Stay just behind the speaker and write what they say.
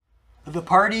The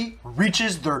party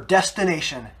reaches their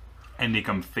destination. And they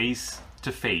come face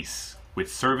to face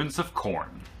with servants of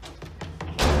Khorne.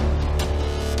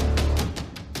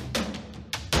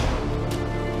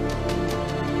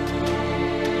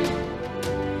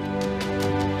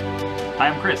 Hi,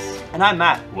 I'm Chris. And I'm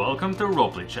Matt. Welcome to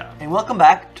Roleplay Chat. And welcome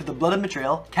back to the Blood and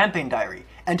Betrayal campaign diary.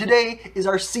 And today is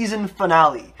our season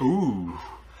finale. Ooh.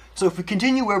 So if we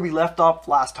continue where we left off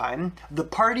last time, the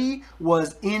party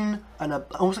was in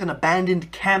almost like an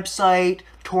abandoned campsite,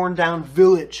 torn down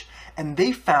village, and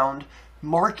they found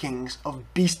markings of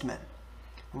beastmen.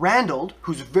 Randall,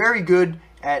 who's very good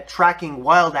at tracking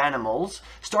wild animals,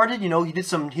 started, he did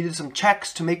some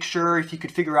checks to make sure if he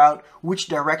could figure out which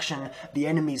direction the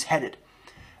enemy's headed.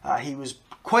 He was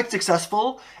quite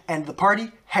successful, and the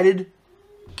party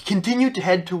continued to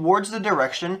head towards the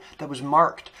direction that was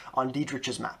marked on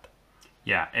Dietrich's map.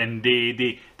 Yeah, and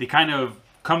they kind of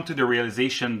come to the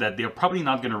realization that they're probably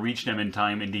not going to reach them in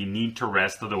time and they need to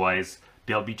rest, otherwise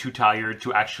they'll be too tired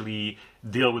to actually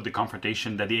deal with the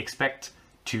confrontation that they expect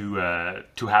to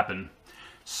happen.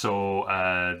 So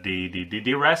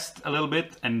they rest a little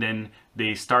bit and then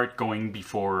they start going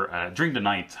during the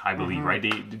night, I believe, right?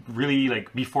 They really,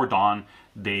 like, before dawn,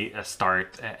 they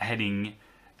start heading,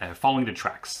 following the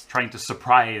tracks, trying to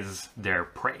surprise their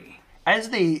prey. As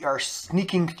they are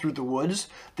sneaking through the woods,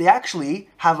 they actually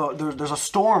have there's a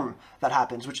storm that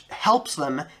happens, which helps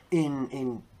them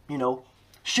in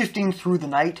shifting through the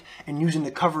night and using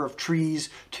the cover of trees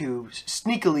to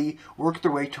sneakily work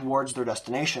their way towards their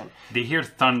destination. They hear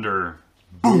thunder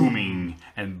booming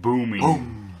and booming.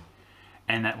 Boom.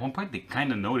 And at one point they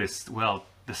kind of noticed, well,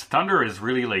 this thunder is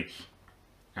really like,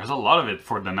 there's a lot of it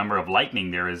for the number of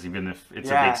lightning there is, even if it's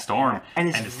a big storm. And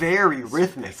it's very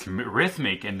rhythmic. It's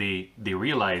rhythmic, and they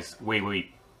realize,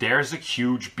 wait, there's a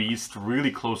huge beast really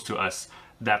close to us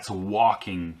that's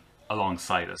walking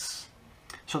alongside us.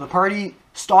 So the party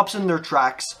stops in their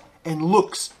tracks and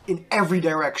looks in every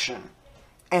direction.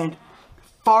 And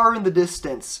far enough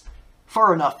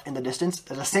in the distance,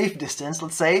 at a safe distance,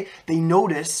 let's say, they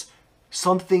notice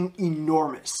something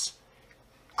enormous.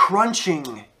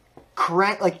 Crunching,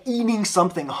 like eating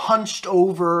something hunched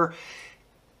over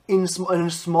in a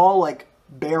small, like,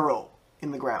 barrow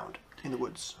in the ground, in the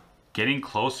woods. Getting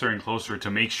closer and closer to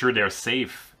make sure they're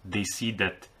safe, they see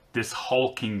that this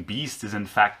hulking beast is in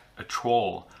fact a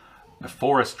troll, a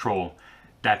forest troll,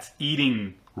 that's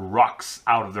eating rocks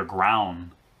out of the ground.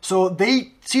 So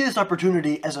they see this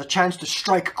opportunity as a chance to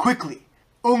strike quickly.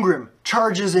 Ungrim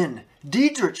charges in.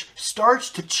 Dietrich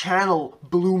starts to channel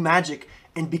blue magic,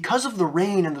 and because of the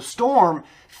rain and the storm,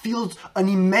 feels an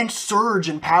immense surge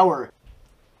in power.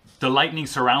 The lightning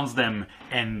surrounds them,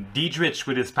 and Dietrich,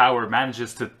 with his power,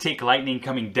 manages to take lightning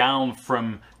coming down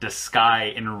from the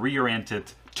sky and reorient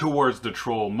it towards the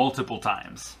troll multiple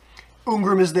times.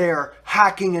 Ungrim is there,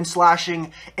 hacking and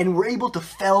slashing, and we're able to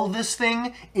fell this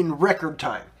thing in record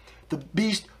time. The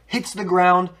beast hits the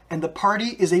ground, and the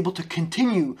party is able to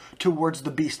continue towards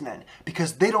the beastmen,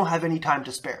 because they don't have any time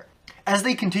to spare. As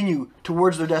they continue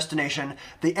towards their destination,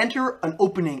 they enter an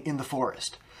opening in the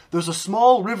forest. There's a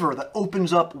small river that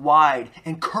opens up wide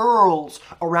and curls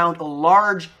around a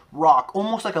large rock,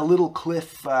 almost like a little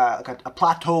cliff, like a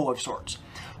plateau of sorts.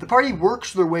 The party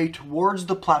works their way towards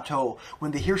the plateau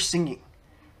when they hear singing,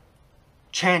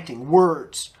 chanting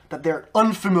words that they're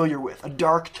unfamiliar with, a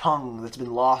dark tongue that's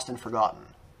been lost and forgotten.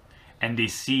 And they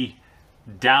see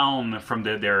down from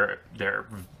their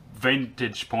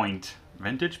vantage point.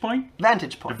 Vantage point?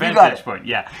 Vantage point. The vantage point,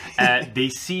 yeah. They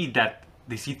see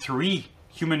three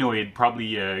humanoid,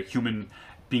 probably human,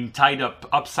 being tied up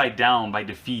upside down by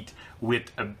the feet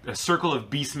with a circle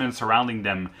of beastmen surrounding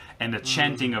them and the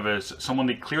chanting of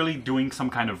someone clearly doing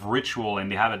some kind of ritual,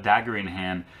 and they have a dagger in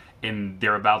hand and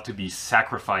they're about to be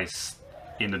sacrificed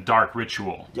in a dark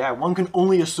ritual. Yeah, one can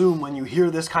only assume when you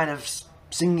hear this kind of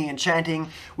singing and chanting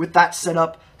with that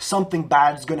setup, something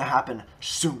bad's gonna happen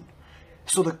soon.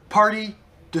 So the party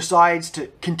decides to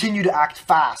continue to act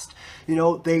fast.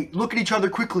 They look at each other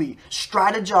quickly,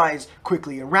 strategize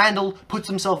quickly, and Randall puts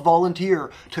himself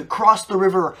volunteer to cross the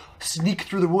river, sneak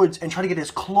through the woods, and try to get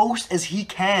as close as he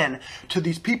can to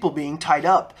these people being tied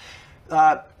up.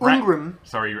 Ungrim...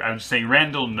 Sorry, I'm just saying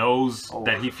Randall knows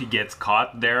that if he gets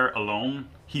caught there alone,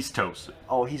 he's toasted.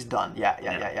 Oh, he's done.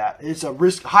 Yeah. It's a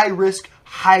high risk,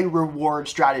 high reward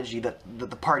strategy that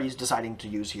the party's deciding to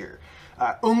use here.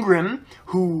 Ungrim,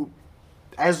 who,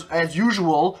 as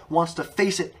usual, wants to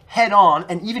face it head on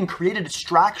and even create a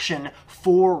distraction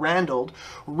for Randall,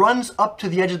 runs up to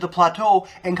the edge of the plateau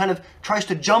and kind of tries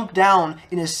to jump down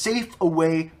in as safe a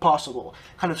way possible,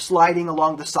 kind of sliding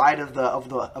along the side of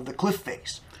the cliff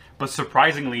face. But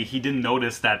surprisingly, he didn't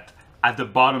notice that at the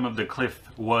bottom of the cliff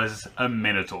was a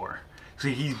Minotaur. So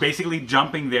he's basically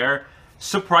jumping there,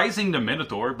 surprising the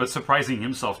Minotaur, but surprising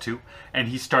himself too. And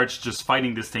he starts just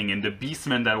fighting this thing. And the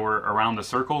beastmen that were around the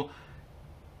circle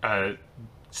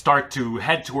start to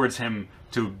head towards him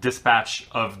to dispatch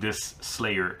of this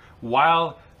slayer,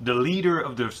 while the leader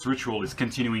of this ritual is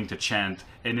continuing to chant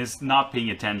and is not paying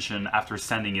attention after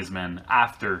sending his men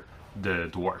after the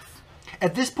dwarf.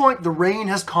 At this point, the rain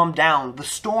has calmed down. The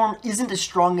storm isn't as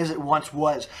strong as it once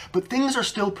was, but things are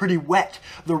still pretty wet.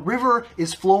 The river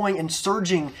is flowing and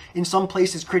surging in some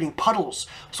places, creating puddles.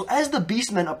 So as the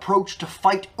beastmen approach to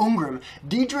fight Ungrim,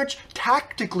 Diedrich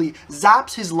tactically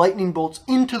zaps his lightning bolts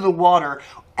into the water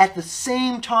at the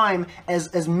same time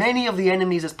as many of the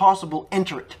enemies as possible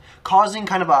enter it, causing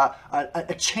kind of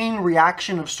a chain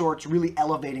reaction of sorts, really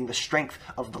elevating the strength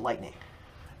of the lightning.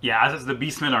 Yeah, as the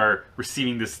beastmen are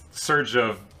receiving this surge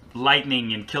of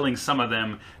lightning and killing some of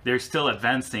them, they're still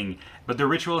advancing, but the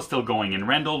ritual is still going, and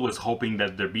Randall was hoping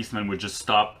that the beastmen would just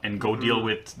stop and go deal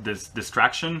with this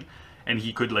distraction, and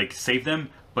he could, like, save them,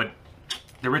 but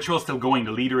the ritual is still going,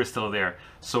 the leader is still there.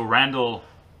 So Randall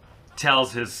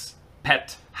tells his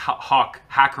pet hawk,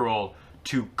 Hackerel,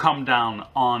 to come down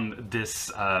on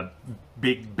this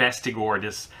big Bestigor,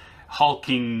 this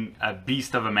hulking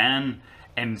beast of a man,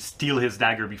 and steal his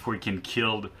dagger before he can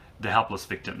kill the helpless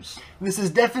victims. This is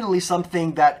definitely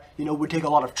something that, would take a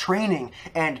lot of training,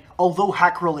 and although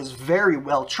Hackerel is very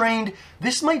well trained,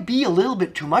 this might be a little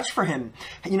bit too much for him.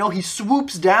 He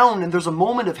swoops down and there's a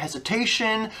moment of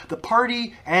hesitation. The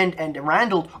party and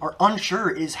Randall are unsure,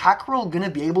 is Hackerel gonna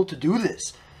be able to do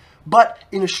this? But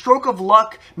in a stroke of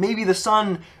luck, maybe the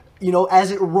sun,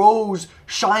 as it rose,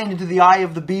 shined into the eye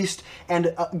of the beast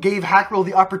and gave Hackerel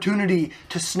the opportunity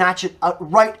to snatch it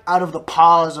right out of the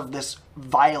paws of this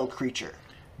vile creature.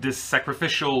 This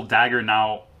sacrificial dagger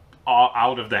now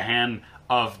out of the hand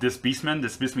of this beastman.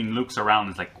 This beastman looks around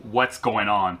and is like, what's going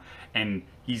on? And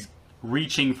he's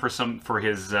reaching for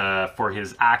his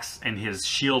axe and his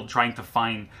shield, trying to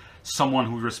find someone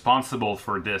who's responsible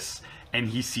for this. And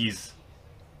he sees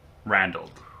Randall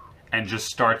and just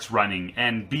starts running.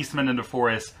 And beastmen in the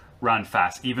forest run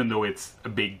fast, even though it's a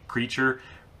big creature.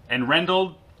 And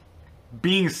Randall,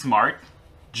 being smart,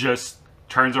 just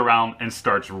turns around and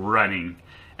starts running.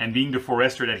 And being the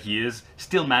forester that he is,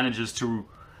 still manages to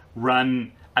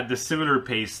run at the similar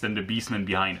pace than the beastmen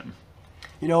behind him.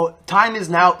 Time is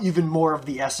now even more of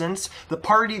the essence.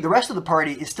 The rest of the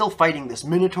party is still fighting this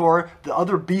Minotaur, the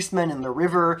other beastmen in the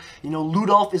river.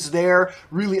 Ludolf is there,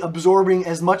 really absorbing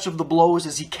as much of the blows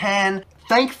as he can.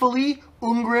 Thankfully,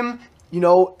 Ungrim,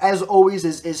 as always,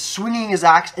 is swinging his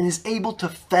axe and is able to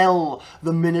fell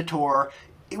the Minotaur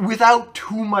without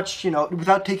too much,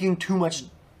 without taking too much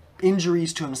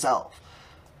injuries to himself.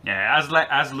 Yeah,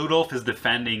 as Ludolf is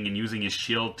defending and using his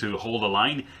shield to hold the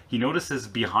line, he notices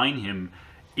behind him,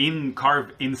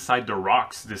 carved inside the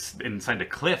rocks, inside the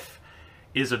cliff,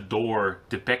 is a door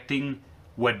depicting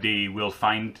what they will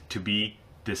find to be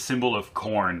the symbol of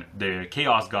Khorne, the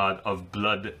chaos god of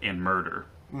blood and murder.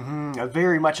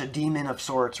 Very much a demon of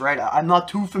sorts, right? I'm not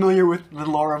too familiar with the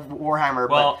lore of Warhammer.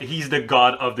 Well, he's the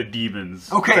god of the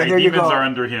demons. Okay, right? there you go. Demons are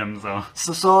under him,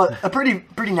 so a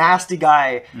pretty nasty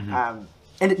guy.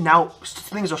 And now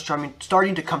things are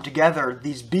starting to come together.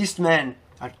 These beastmen,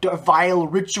 a vile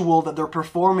ritual that they're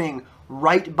performing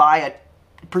right by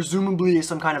presumably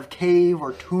some kind of cave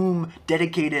or tomb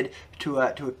dedicated to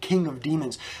a king of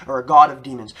demons, or a god of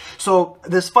demons. So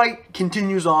this fight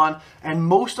continues on, and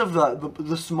most of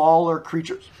the smaller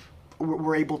creatures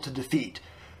were able to defeat.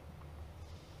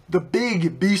 The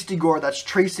big Beastigor that's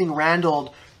tracing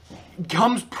Randall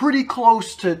comes pretty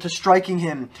close to striking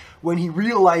him when he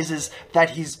realizes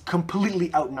that he's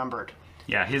completely outnumbered.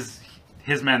 Yeah,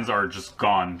 his men are just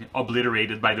gone,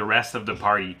 obliterated by the rest of the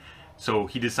party. So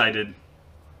he decided,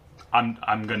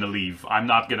 I'm gonna leave. I'm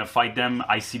not gonna fight them.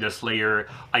 I see the Slayer.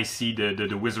 I see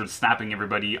the wizard snapping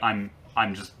everybody. I'm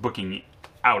just booking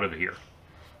out of here.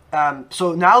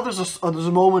 So now there's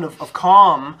a moment of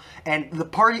calm, and the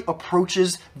party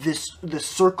approaches this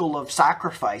circle of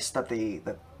sacrifice that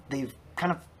they've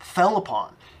kind of fell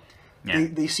upon. Yeah.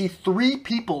 They see 3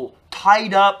 people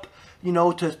tied up,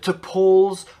 to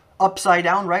poles upside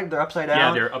down, right? They're upside down.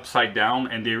 Yeah, they're upside down,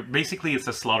 and they're basically, it's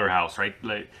a slaughterhouse, right?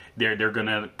 Like they're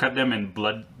gonna cut them and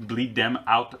bleed them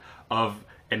out of,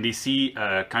 and they see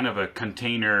kind of a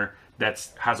container that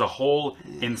has a hole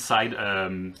inside,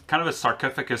 kind of a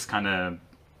sarcophagus kind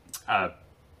of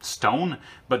stone,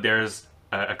 but there's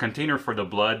a container for the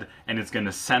blood, and it's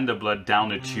gonna send the blood down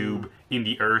the tube in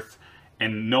the earth.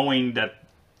 And knowing that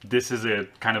this is a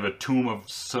kind of a tomb of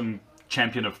some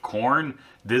champion of Khorne,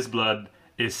 this blood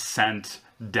is sent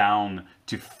down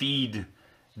to feed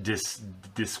this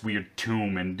weird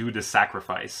tomb and do the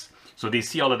sacrifice. So they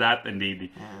see all of that, and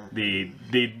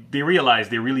they realize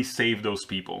they really saved those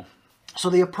people. So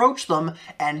they approach them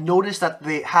and notice that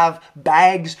they have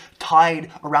bags tied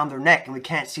around their neck and we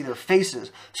can't see their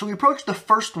faces. So we approach the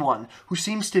first one, who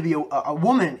seems to be a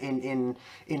woman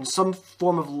in some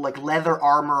form of like leather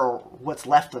armor or what's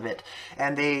left of it.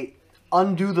 And they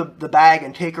undo the bag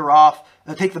and take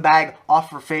the bag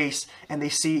off her face, and they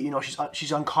see, you know,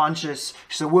 she's unconscious.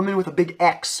 She's a woman with a big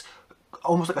X,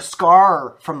 almost like a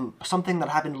scar from something that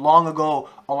happened long ago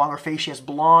along her face. She has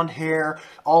blonde hair,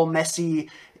 all messy.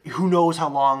 Who knows how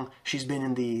long she's been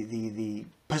in the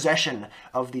possession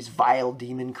of these vile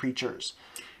demon creatures.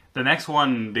 The next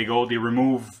one, they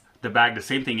remove the bag, the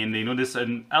same thing, and they notice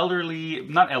an older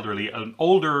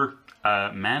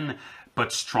man,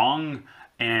 but strong,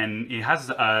 and he has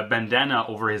a bandana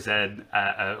over his head,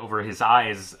 over his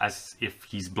eyes, as if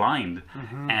he's blind.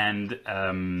 And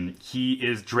he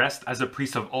is dressed as a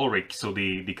priest of Ulrich, so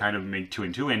they kind of make two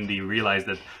and two, and they realize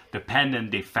that the pendant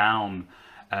they found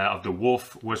of the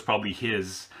wolf was probably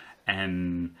his,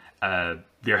 and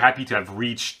they're happy to have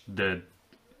reached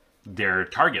their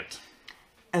target.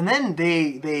 And then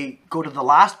they go to the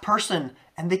last person,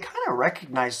 and they kind of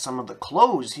recognize some of the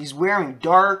clothes. He's wearing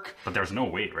dark... But there's no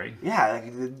weight, right? Yeah,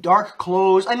 like the dark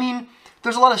clothes. I mean,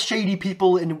 there's a lot of shady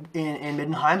people in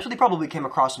Middenheim, so they probably came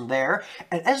across him there.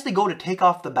 And as they go to take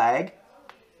off the bag,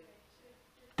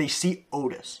 they see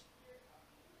Otis.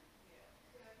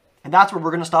 And that's where we're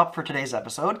going to stop for today's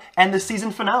episode and the season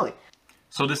finale.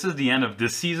 So this is the end of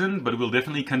this season, but we'll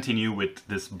definitely continue with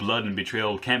this Blood and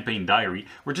Betrayal campaign diary.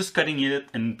 We're just cutting it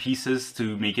in pieces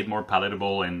to make it more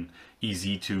palatable and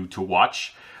easy to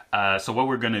watch. So what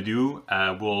we're going to do,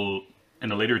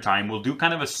 in a later time, we'll do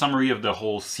kind of a summary of the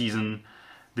whole season,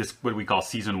 what we call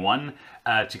season 1,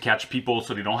 to catch people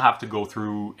so they don't have to go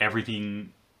through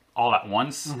everything all at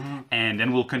once, and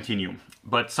then we'll continue.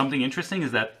 But something interesting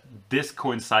is that this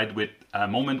coincided with a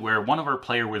moment where one of our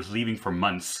players was leaving for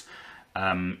months,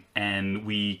 and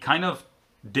we kind of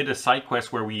did a side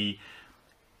quest where we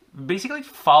basically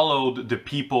followed the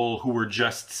people who were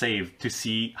just saved to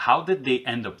see how did they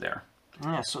end up there.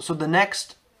 Yeah, so the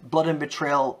next Blood and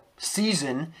Betrayal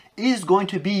season is going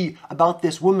to be about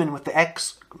this woman with the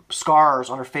X scars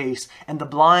on her face and the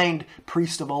blind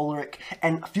priest of Ulrich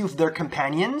and a few of their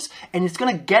companions, and it's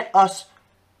going to get us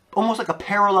almost like a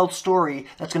parallel story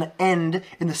that's going to end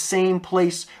in the same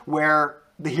place where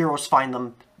the heroes find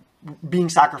them being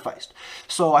sacrificed.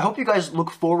 So I hope you guys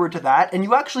look forward to that, and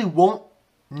you actually won't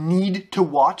need to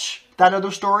watch that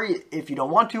other story if you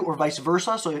don't want to, or vice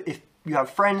versa. So if you have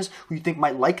friends who you think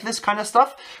might like this kind of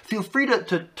stuff, feel free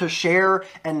to share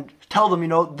and tell them, you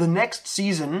know, the next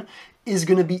season is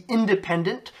going to be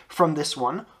independent from this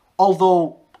one,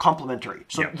 although complementary.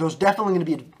 So there's definitely going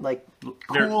to be like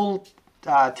cool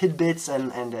tidbits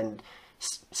and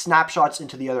snapshots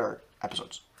into the other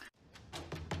episodes.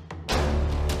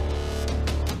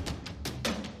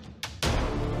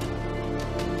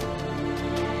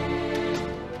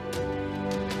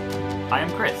 I am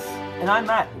Chris. And I'm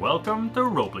Matt. Welcome to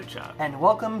Roleplay Chat. And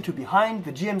welcome to behind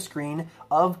the GM screen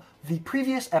of the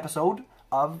previous episode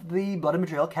of the Blood and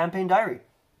Betrayal campaign diary.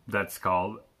 That's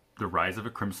called The Rise of a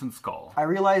Crimson Skull. I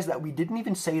realized that we didn't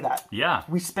even say that. Yeah.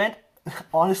 We spent,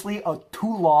 honestly,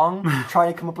 too long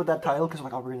trying to come up with that title because we're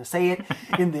like, oh, we're going to say it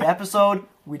in the episode.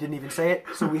 We didn't even say it,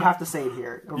 so we have to say it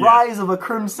here. The Rise of a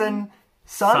Crimson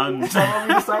Sun. Is that what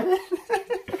we decided?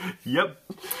 Yep.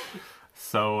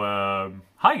 So,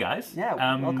 hi guys.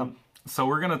 Yeah, welcome. So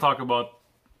we're going to talk about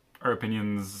our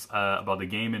opinions about the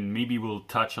game, and maybe we'll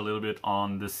touch a little bit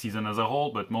on this season as a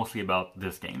whole, but mostly about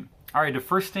this game. All right, the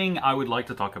first thing I would like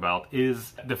to talk about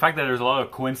is the fact that there's a lot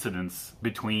of coincidence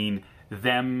between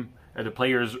them, the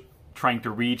players trying to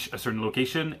reach a certain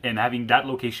location, and having that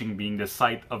location being the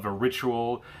site of a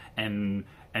ritual, and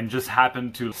just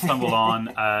happen to stumble on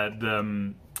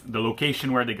the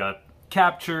location where they got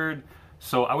captured.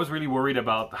 So I was really worried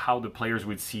about how the players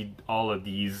would see all of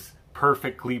these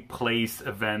perfectly placed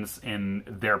events in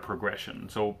their progression.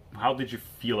 So how did you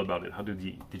feel about it? How did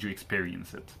you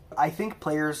experience it? I think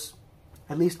players,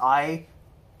 at least I,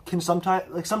 can sometimes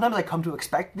I come to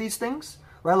expect these things,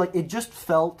 right? Like it just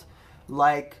felt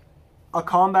like a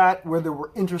combat where there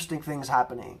were interesting things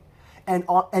happening. And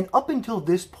up until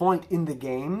this point in the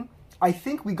game, I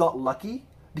think we got lucky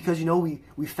because, you know,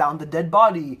 we found the dead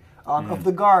body of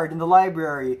the guard in the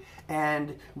library,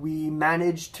 and we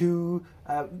managed to,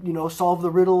 solve the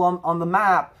riddle on the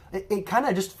map. It kind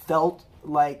of just felt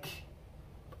like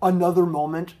another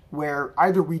moment where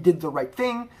either we did the right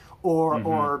thing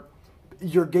or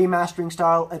your game mastering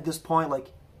style at this point,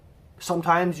 like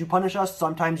sometimes you punish us,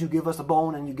 sometimes you give us a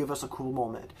bone and you give us a cool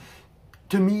moment.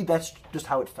 To me, that's just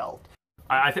how it felt.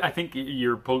 I think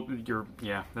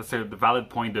that's the valid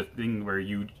point. The thing where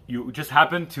you just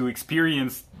happen to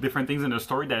experience different things in the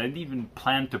story that I didn't even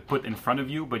plan to put in front of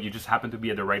you, but you just happen to be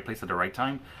at the right place at the right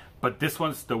time. But this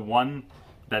one's the one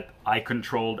that I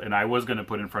controlled and I was going to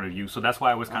put in front of you. So that's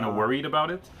why I was kind of worried about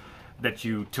it, that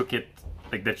you took it,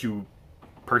 like that you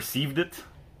perceived it,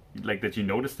 like that you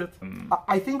noticed it.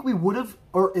 I think we would have,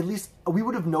 or at least we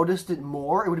would have noticed it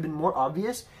more. It would have been more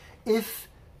obvious if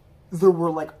there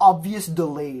were like obvious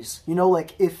delays. You know,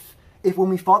 like if when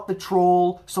we fought the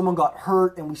troll, someone got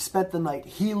hurt and we spent the night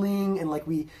healing, and like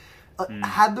we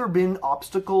had there been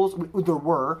obstacles, there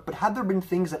were, but had there been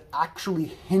things that actually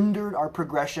hindered our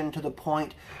progression to the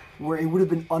point where it would have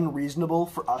been unreasonable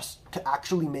for us to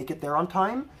actually make it there on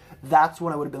time, that's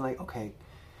when I would have been like, okay,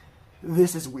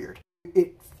 this is weird.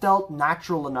 It felt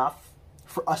natural enough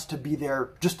for us to be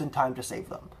there just in time to save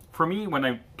them. For me, when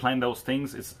I planned those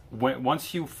things, it's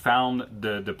once you found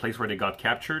the place where they got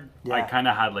captured, I kind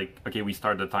of had like, okay, we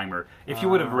start the timer. If you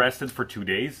would have rested for 2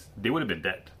 days, they would have been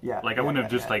dead. Like I wouldn't have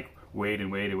just like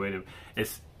waited.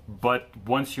 But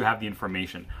once you have the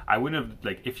information, I wouldn't have,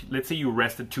 like, if let's say you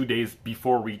rested 2 days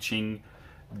before reaching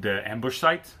the ambush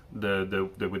site, the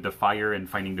with the fire and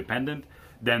finding the pendant,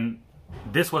 then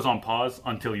this was on pause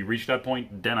until you reach that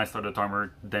point. Then I started the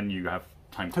timer. Then you have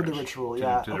time to the ritual.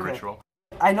 To the ritual.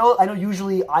 I know.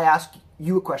 Usually I ask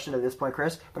you a question at this point,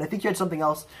 Chris, but I think you had something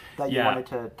else that you wanted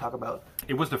to talk about.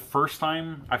 It was the first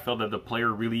time I felt that the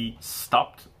player really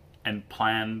stopped and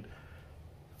planned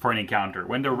for an encounter.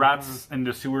 When the rats in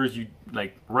the sewers, you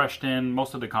like rushed in.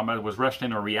 Most of the combat was rushed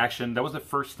in or reaction. That was the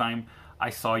first time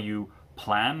I saw you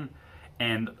plan.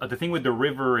 And the thing with the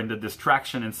river and the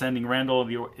distraction and sending Randall,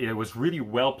 it was really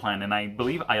well planned. And I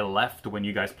believe I left when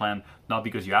you guys planned, not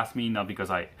because you asked me, not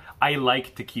because I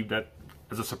like to keep that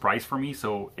as a surprise for me.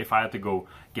 So if I had to go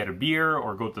get a beer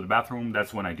or go to the bathroom,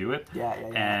 that's when I do it. Yeah.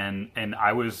 And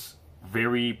I was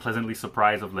very pleasantly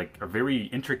surprised of like a very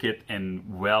intricate and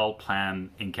well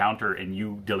planned encounter, and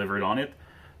you delivered on it.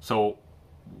 So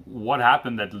what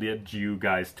happened that led you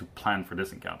guys to plan for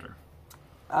this encounter?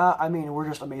 I mean, we're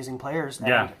just amazing players. And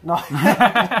yeah. No.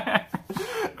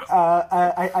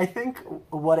 I think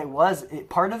what it was,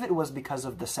 part of it was because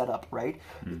of the setup, right?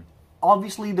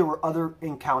 Obviously, there were other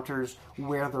encounters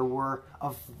where there were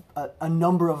a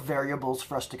number of variables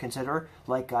for us to consider,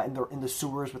 like in the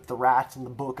sewers with the rats and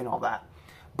the book and all that.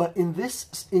 But in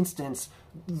this instance,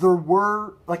 there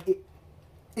were like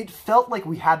it felt like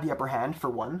we had the upper hand for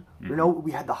one. You know,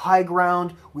 we had the high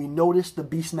ground. We noticed the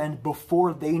beastmen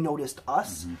before they noticed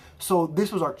us. So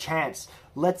this was our chance.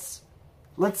 Let's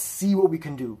see what we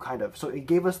can do, kind of. So it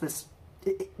gave us this.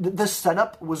 The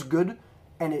setup was good,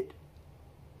 and it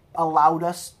allowed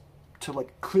us to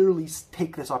like clearly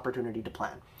take this opportunity to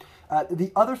plan.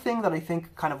 The other thing that I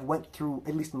think kind of went through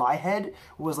at least my head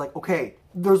was like, okay,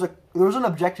 there's an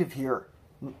objective here,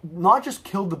 not just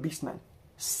kill the beastmen,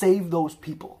 save those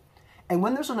people. And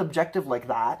when there's an objective like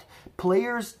that,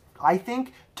 players, I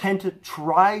think, tend to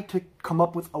try to come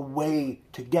up with a way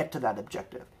to get to that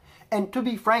objective. And to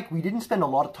be frank, we didn't spend a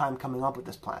lot of time coming up with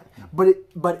this plan, but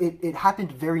it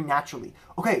happened very naturally.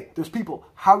 Okay, there's people.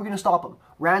 How are we going to stop them?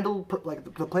 Randall, like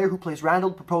the player who plays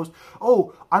Randall, proposed,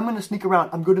 "Oh, I'm going to sneak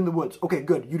around. I'm good in the woods." Okay,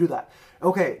 good. You do that.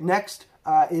 Okay, next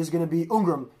is going to be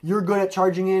Ungram. You're good at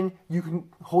charging in. You can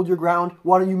hold your ground.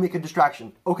 Why don't you make a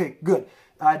distraction? Okay, good.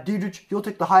 Diedrich, you'll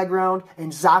take the high ground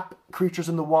and zap creatures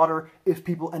in the water if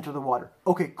people enter the water.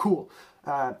 Okay, cool.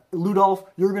 Ludolf,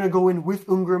 you're going to go in with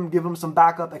Ungram, give him some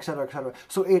backup, etc., etc.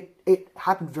 So it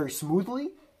happened very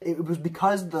smoothly. It was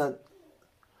because the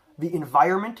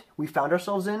environment we found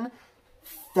ourselves in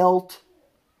felt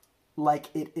like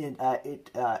it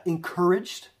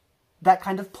encouraged that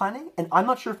kind of planning. And I'm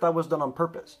not sure if that was done on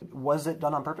purpose. Was it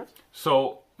done on purpose?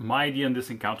 So my idea in this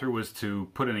encounter was to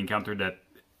put an encounter that,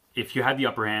 if you had the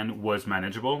upper hand, was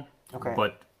manageable. Okay.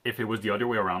 But if it was the other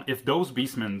way around, if those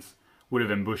beastmen would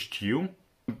have ambushed you,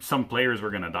 some players were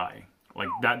going to die. Like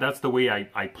that's the way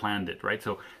I planned it, right?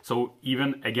 So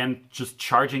even, again, just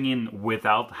charging in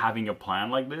without having a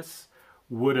plan like this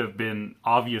would have been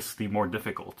obviously more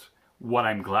difficult. What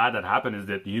I'm glad that happened is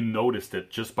that you noticed it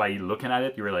just by looking at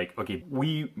it. You were like, okay,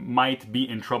 we might be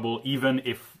in trouble even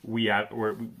if we have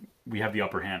the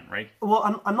upper hand, right?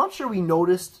 Well, I'm not sure we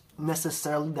noticed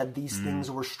necessarily that these things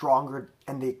were stronger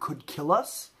and they could kill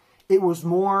us. It was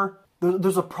more,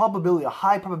 there's a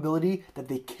high probability that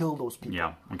they kill those people.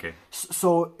 Yeah, okay.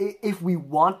 So if we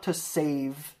want to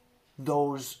save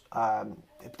those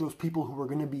people who were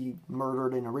going to be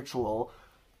murdered in a ritual,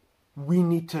 we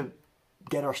need to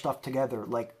get our stuff together.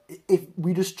 Like, if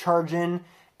we just charge in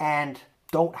and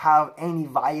don't have any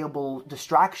viable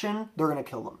distraction, they're going to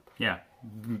kill them. Yeah.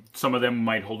 Some of them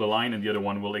might hold the line and the other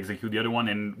one will execute the other one,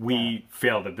 and we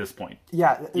failed at this point.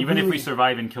 Yeah. Even really, if we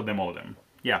survive and kill them, all of them.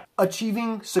 Yeah.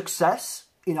 Achieving success,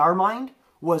 in our mind,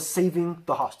 was saving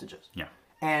the hostages. Yeah.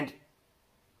 And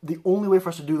the only way for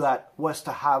us to do that was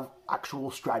to have actual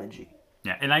strategy.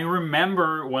 Yeah, and I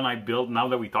remember when I built, now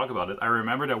that we talk about it, I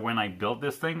remember that when I built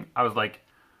this thing, I was like,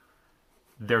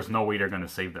 there's no way they're going to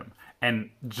save them. And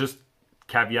just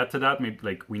caveat to that, maybe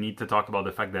like we need to talk about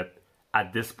the fact that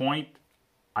at this point,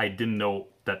 I didn't know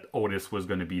that Otis was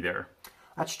going to be there.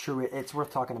 That's true. It's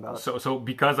worth talking about. So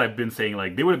because I've been saying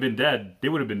like, they would have been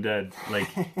dead, like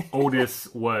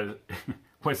Otis was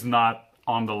not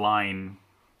on the line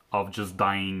of just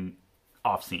dying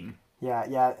off scene.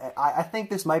 Yeah. I think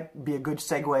this might be a good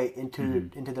segue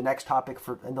into the next topic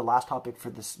and the last topic for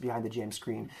this Behind the GM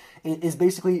screen. It is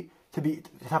basically to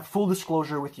have full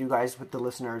disclosure with you guys, with the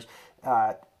listeners,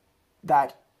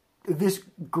 that this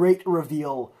great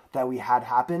reveal that we had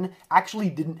happen actually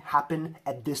didn't happen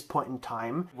at this point in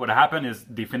time. What happened is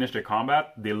they finished their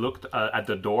combat. They looked at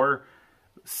the door,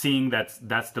 seeing that's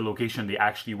the location they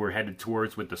actually were headed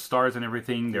towards with the stars and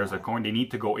everything. There's a coin. They need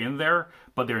to go in there,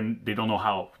 but they don't know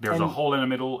how. There's a hole in the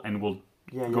middle, and we'll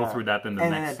go through that in the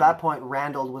next. And at that point,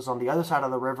 Randall was on the other side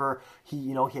of the river.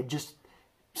 He had just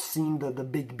seen the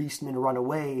big beastman run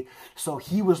away, so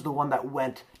he was the one that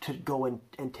went to go and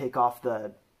take off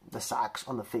the sacks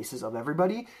on the faces of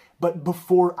everybody. But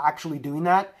before actually doing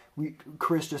that,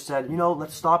 Chris just said,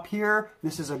 let's stop here.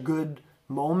 This is a good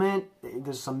moment.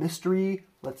 There's some mystery.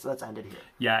 Let's end it here.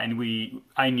 Yeah, and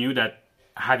I knew that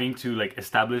having to like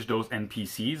establish those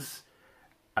NPCs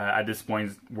at this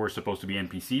point were supposed to be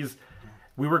NPCs.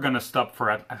 We were gonna stop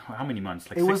for how many months?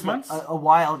 Like 6 months? A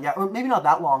while, yeah, or maybe not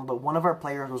that long. But one of our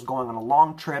players was going on a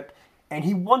long trip, and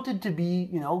he wanted to be,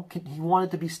 he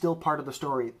wanted to be still part of the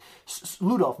story.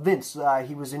 Ludolf, Vince,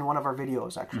 he was in one of our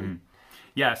videos actually. Mm-hmm.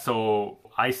 Yeah, so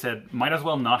I said, might as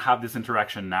well not have this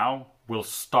interaction now. We'll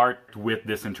start with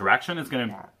this interaction. It's going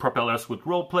to propel us with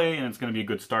roleplay, and it's going to be a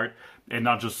good start, and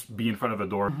not just be in front of a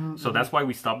door. So that's why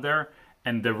we stopped there,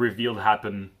 and the reveal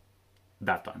happened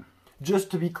that time.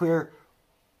 Just to be clear,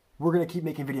 we're going to keep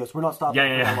making videos. We're not stopping.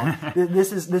 Yeah.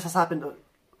 This has happened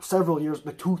several years,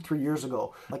 like 2-3 years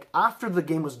ago. Like after the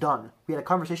game was done, we had a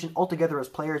conversation all together as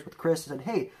players with Chris and said,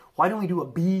 hey, why don't we do a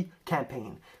B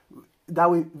campaign?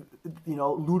 That way,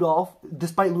 Ludolf,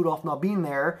 despite Ludolf not being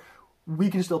there,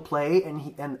 we can still play,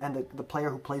 and the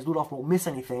player who plays Ludolf won't miss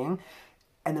anything.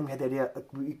 And then we had the idea,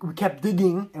 we kept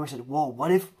digging, and we said, whoa, what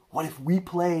if we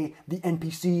play the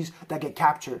NPCs that get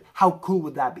captured? How cool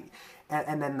would that be?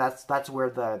 And then that's where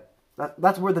the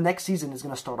next season is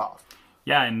going to start off.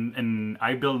 Yeah, and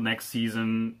I built next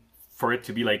season for it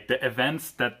to be like the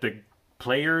events that the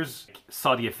players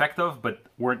saw the effect of, but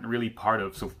weren't really part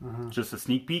of. So just a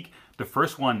sneak peek. The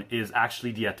first one is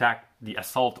actually the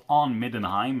assault on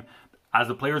Middenheim, as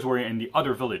the players were in the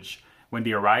other village. When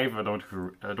they arrive, I don't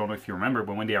know if you remember,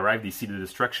 but when they arrive, they see the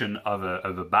destruction of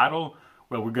a battle.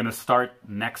 Well, we're going to start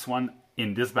next one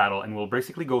in this battle, and we'll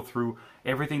basically go through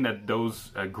everything that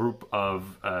those group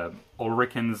of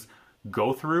Ulricans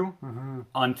go through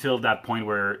until that point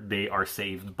where they are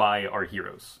saved by our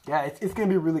heroes. Yeah, it's going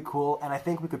to be really cool, and I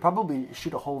think we could probably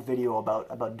shoot a whole video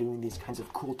about doing these kinds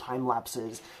of cool time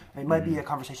lapses. It might be a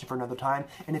conversation for another time,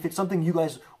 and if it's something you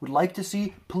guys would like to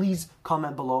see, please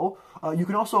comment below. You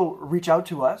can also reach out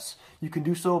to us. You can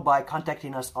do so by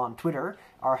contacting us on Twitter.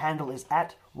 Our handle is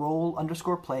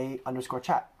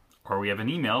 @roll_play_chat. Or we have an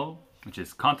email, which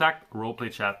is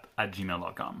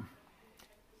contact@roleplaychat@gmail.com.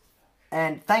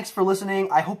 And thanks for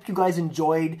listening. I hope you guys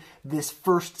enjoyed this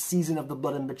first season of The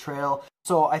Blood and Betrayal.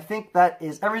 So I think that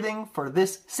is everything for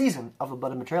this season of The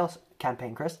Blood and Betrayal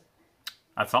campaign, Chris.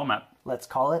 That's all, Matt. Let's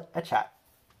call it a chat.